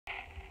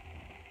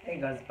Hey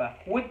guys,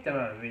 back with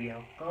another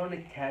video.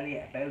 Gonna tell you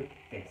about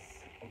this,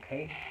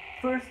 okay?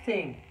 First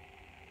thing,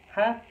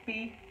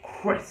 happy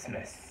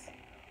Christmas.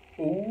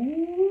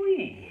 Oh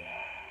yeah.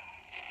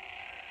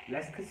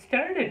 Let's get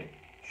started,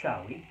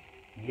 shall we?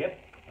 Yep,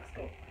 let's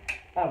go.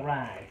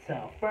 Alright,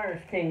 so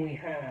first thing we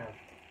have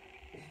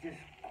is this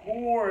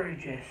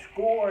gorgeous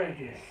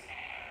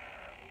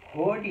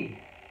hoodie.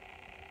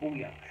 Oh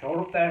yeah,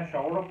 shoulder up there,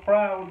 shoulder up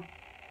proud.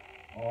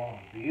 Oh,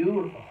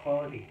 beautiful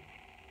hoodie.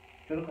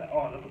 Look at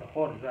the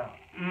hood as well.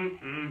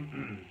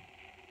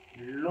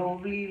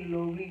 Lovely,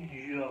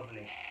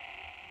 jubbly.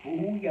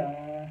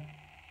 Booyah.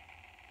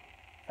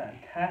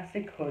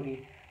 Fantastic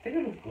hoodie. I think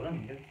it looks good on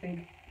me. What do you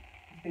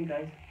think,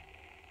 guys?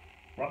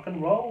 Rock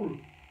and roll.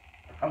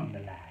 On the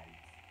lads.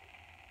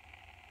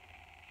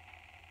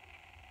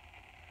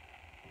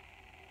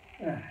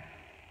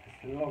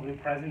 That's a lovely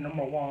present,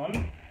 number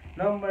one.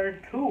 Number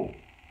two.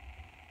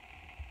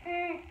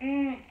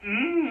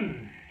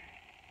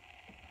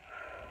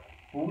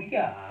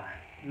 Booyah.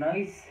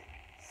 Nice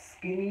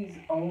Skinny's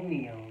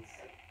O'Neills.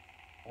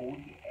 Oh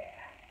yeah.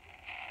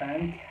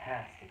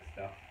 Fantastic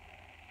stuff.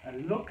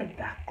 And look at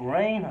that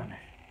grain on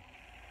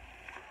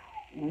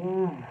it.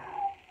 Ooh.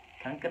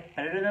 Can't get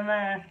better than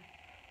that.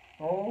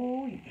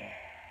 Oh yeah.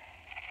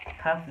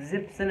 Half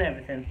zips and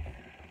everything.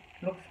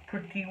 Looks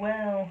pretty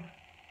well.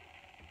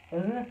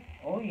 Doesn't it?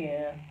 Oh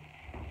yeah.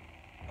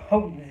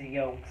 Cozy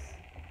yokes.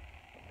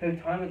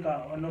 About time I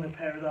got another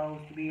pair of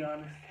those, to be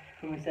honest,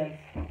 for myself.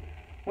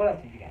 What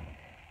else did you get?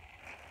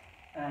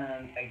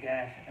 And I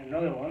got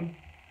another one.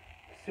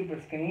 Super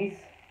Skinnies.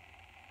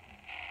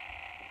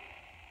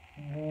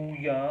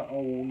 Booyah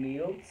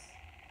O'Neills.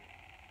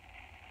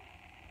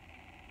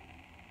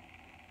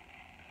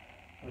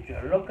 Would you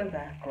look at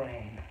that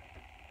grain?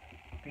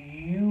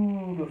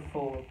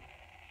 Beautiful.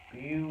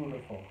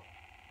 Beautiful.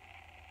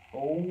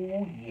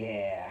 Oh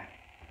yeah.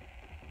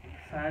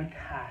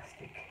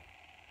 Fantastic.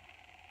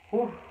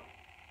 Whew.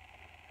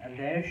 And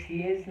there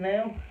she is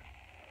now.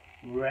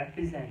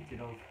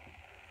 Representative.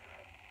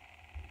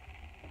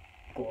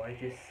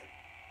 Gorgeous.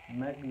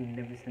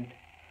 Magnificent.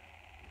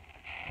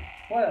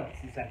 What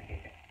else is that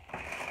here?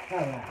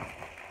 Alright.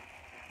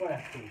 What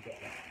else did you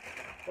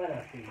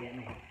get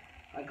me?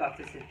 I got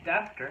this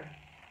adapter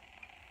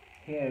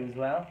here as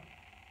well.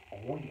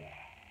 Oh yeah.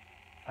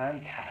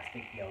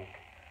 Fantastic yoke.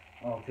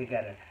 All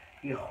together.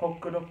 You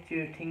hook it up to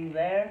your thing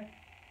there.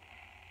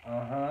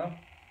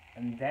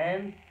 And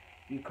then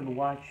you can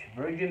watch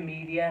Virgin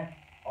Media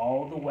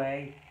all the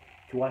way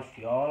to watch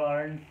the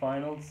All-Ireland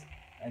finals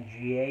and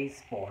GA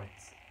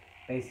Sports.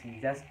 Basically,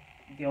 that's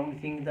the only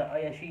thing that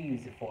I actually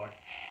use it for,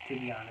 to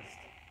be honest.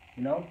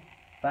 You know?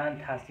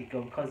 Fantastic.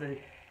 Because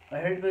I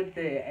heard about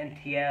the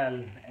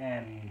NTL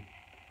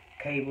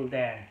cable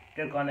there.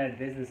 They're gone out of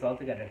business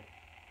altogether.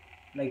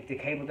 Like the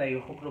cable that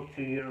you hook it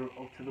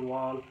up to the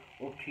wall,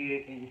 into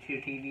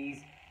your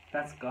TVs,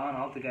 that's gone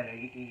altogether.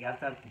 You have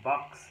to have the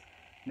box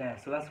now.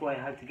 So that's why I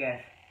had to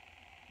get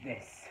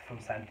this from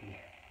Santi.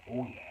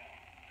 Oh yeah.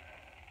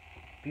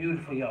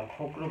 Beautiful yoke.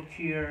 Hook it up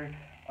to your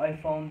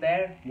iPhone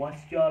there, watch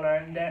the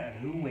All-Ireland there, and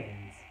who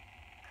wins.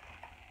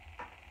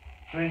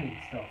 Brilliant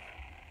stuff.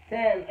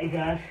 Then I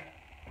got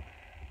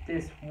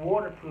this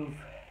waterproof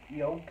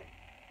yoke.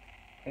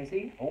 Can you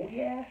see? Oh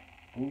yeah.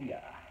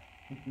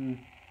 Booyah.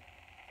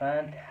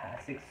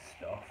 Fantastic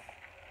stuff.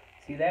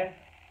 See there?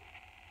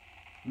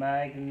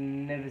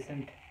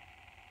 Magnificent.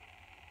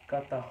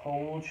 Got the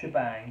whole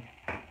shebang.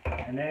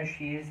 And there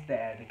she is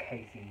there, the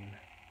casing.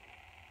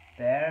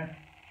 There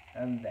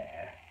and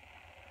there.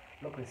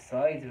 Look at the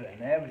sides of it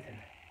and everything.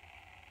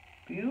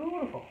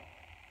 Beautiful.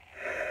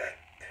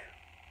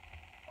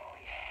 Oh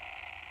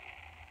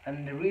yeah.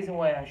 And the reason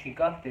why I actually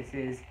got this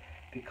is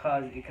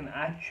because it can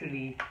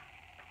actually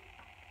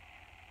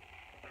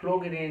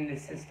plug it in the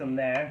system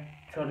there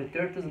so the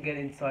dirt doesn't get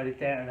inside it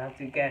there and have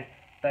to get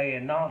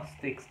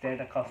diagnostics there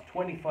that cost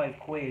 25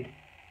 quid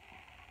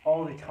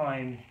all the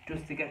time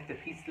just to get the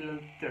piece of little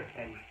dirt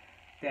out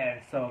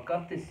there. So I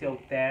got this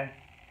yoke there,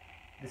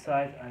 the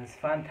side, and it's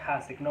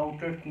fantastic. No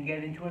dirt can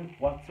get into it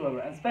whatsoever,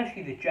 and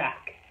especially the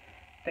jack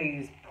that you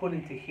just put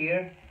into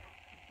here.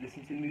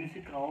 Listen to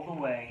music all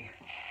the way.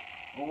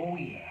 Oh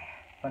yeah.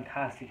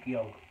 Fantastic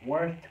yoke.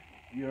 Worth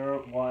your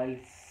while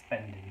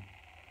spending.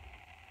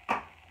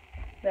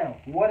 Now,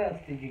 what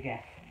else did you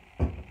get?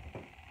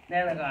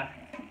 Then I got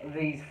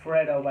these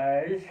Freddo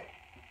bars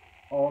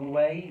all the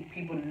way.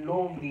 People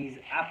love these,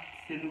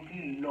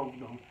 absolutely love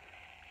them.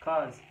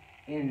 Because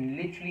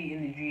literally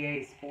in the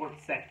GA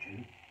sports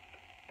section,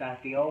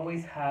 that they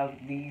always have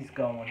these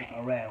going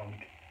around.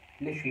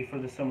 Literally for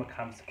the summer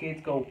camps.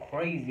 Kids go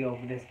crazy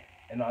over this,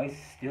 and I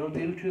still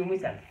do too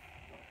myself.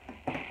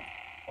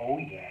 Oh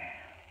yeah.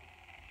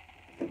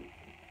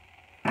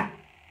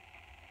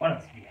 What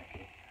else do we have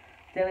here?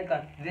 Then I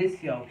got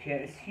this yoke here.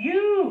 It's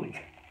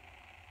huge.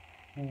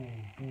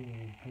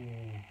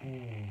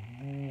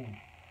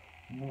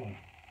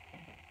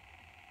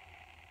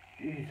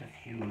 Jesus,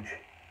 huge.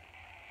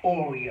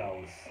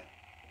 Oreos.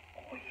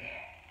 Oh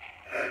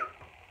yeah.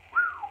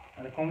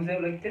 And it comes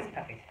out like this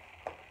package.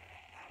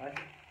 Right?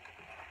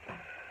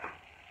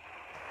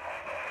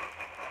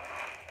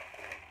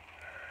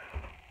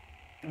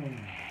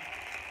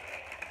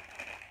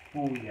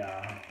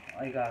 Booyah.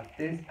 I got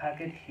this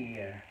packet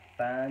here.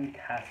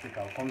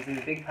 Fantastical. Comes in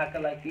a big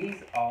packet like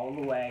these all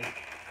the way.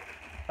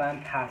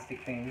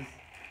 Fantastic things.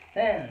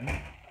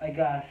 Then I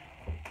got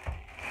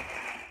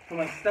for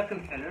my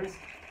stocking fillers.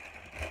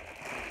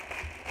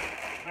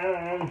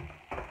 And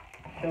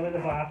show me the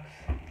box.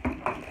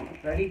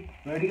 Ready?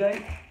 Ready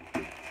guys?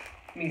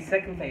 My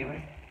second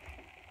favourite.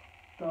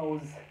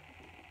 Those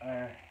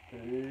are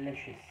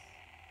delicious.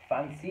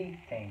 Fancy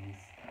things.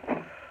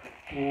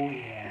 Oh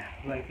yeah.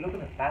 Like look at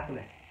the back of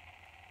it.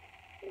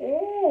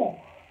 Oh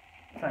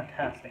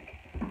fantastic.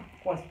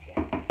 What's it?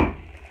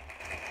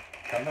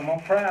 Tell them I'm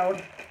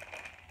proud.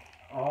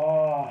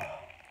 Oh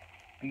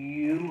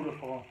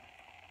beautiful.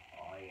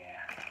 Oh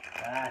yeah.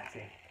 That's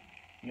it.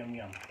 Yum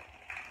yum.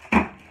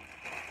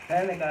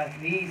 Then I got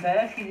these. I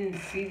actually didn't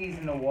see these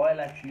in a while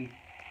actually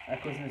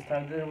at Christmas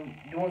time.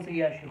 The ones that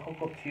you actually hook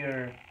up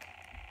to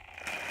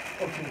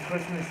the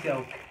Christmas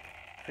yoke,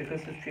 to the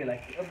Christmas tree,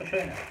 like up a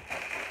tree now.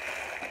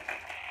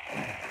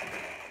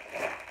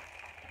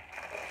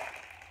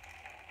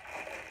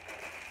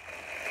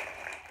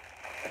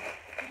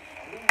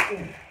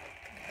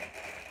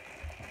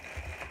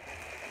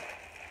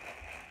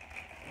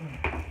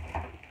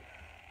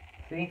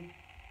 See,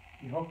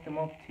 you hook them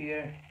up to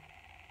your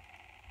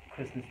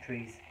Christmas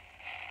trees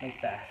like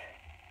that.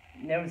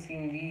 Never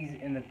seen these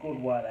in a good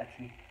while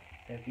actually.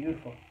 They're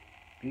beautiful,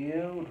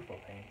 beautiful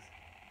things.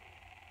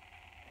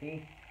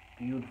 See,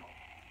 beautiful.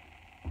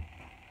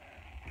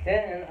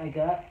 Then I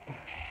got,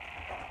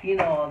 you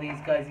know, all these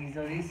guys, these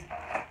hoodies.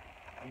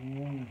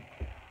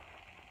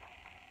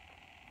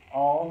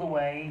 All the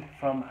way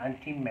from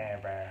Auntie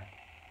Maryborough.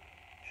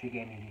 She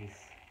gave me these.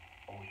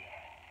 Oh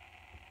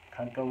yeah.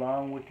 Can't go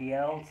wrong with the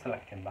old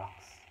selection box.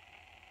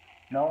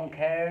 No one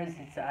cares,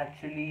 it's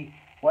actually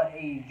what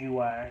age you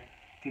are,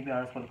 to be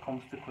honest, when it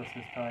comes to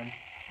Christmas time.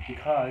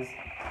 Because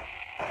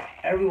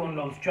everyone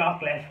loves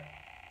chocolate.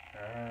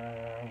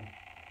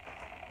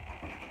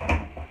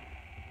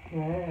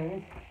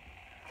 And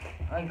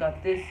I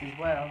got this as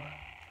well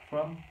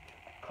from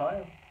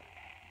Kyle.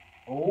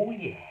 Oh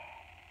yeah.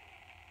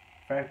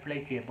 Fair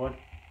play to you, bud.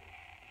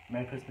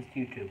 Merry Christmas to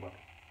you too, bud.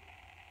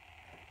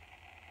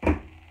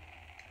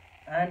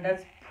 And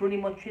that's pretty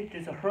much it.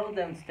 There's a hurl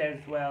downstairs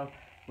as well,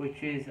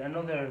 which is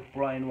another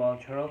Brian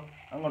Walsh hurl.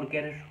 I'm going to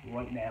get it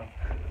right now.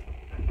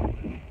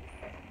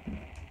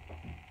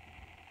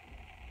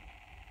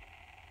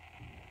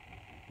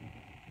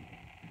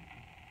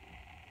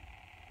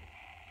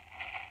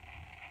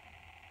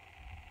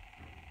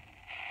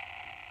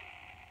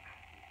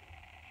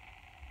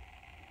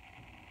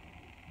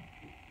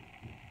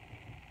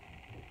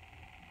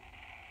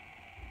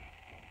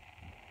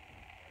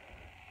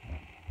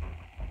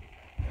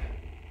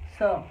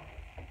 So,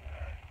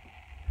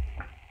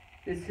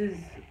 this is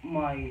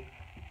my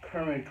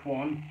current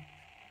one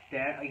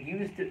there. I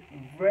used it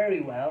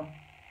very well,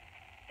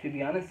 to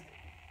be honest.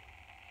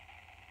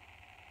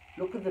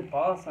 Look at the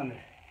boss on it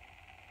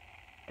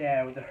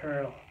there with the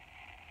hurl.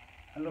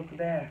 And look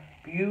there,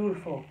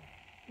 beautiful.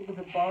 Look at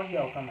the ball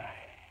yoke on that.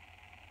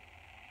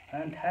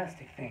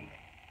 Fantastic thing.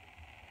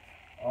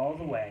 All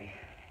the way.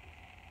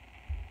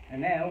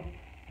 And now,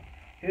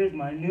 here's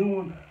my new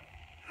one.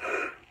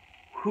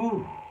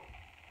 Whew.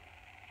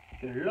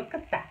 Look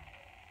at that.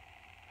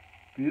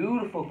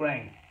 Beautiful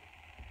grain.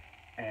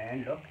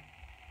 And look.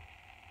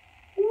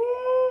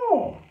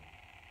 Ooh.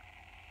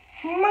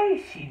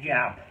 Mighty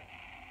job.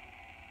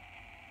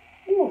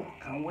 Ooh,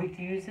 can't wait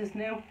to use this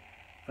now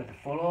for the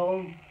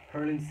full-on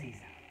hurling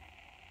season.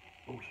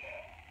 Oh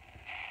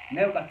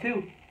yeah. Now I've got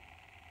two.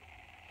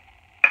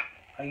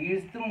 I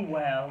used them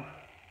well.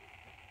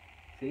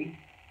 See?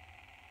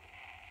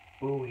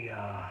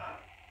 Booyah.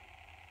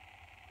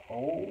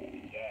 Oh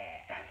yeah.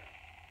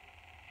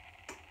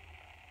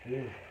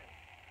 Ugh.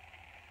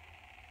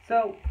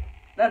 So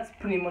that's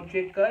pretty much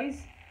it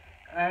guys,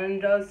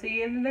 and I'll see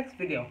you in the next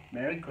video.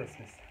 Merry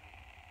Christmas.